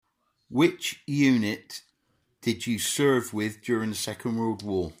Which unit did you serve with during the Second World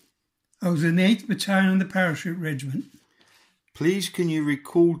War? I was in the 8th Battalion of the Parachute Regiment. Please can you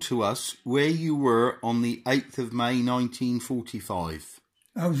recall to us where you were on the 8th of May 1945?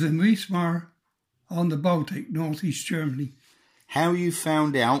 I was in Wismar on the Baltic, northeast Germany. How you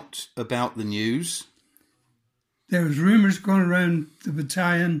found out about the news? There was rumours going around the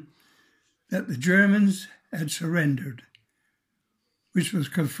battalion that the Germans had surrendered, which was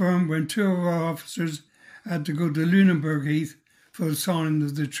confirmed when 2 of our officers had to go to Lunenburg Heath for the signing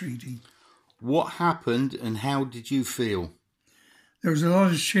of the treaty. What happened and how did you feel? There was a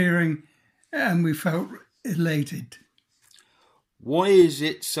lot of cheering and we felt elated. Why is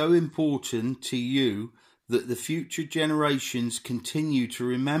it so important to you that the future generations continue to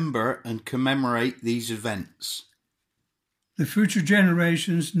remember and commemorate these events? The future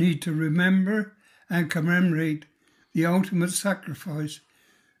generations need to remember and commemorate the ultimate sacrifice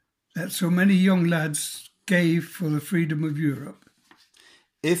that so many young lads gave for the freedom of Europe.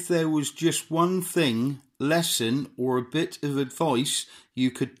 If there was just one thing, lesson or a bit of advice you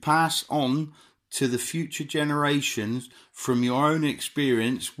could pass on to the future generations from your own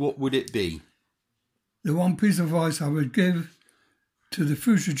experience, what would it be? The one piece of advice I would give to the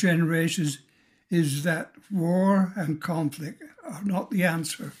future generations is that war and conflict are not the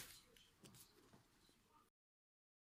answer.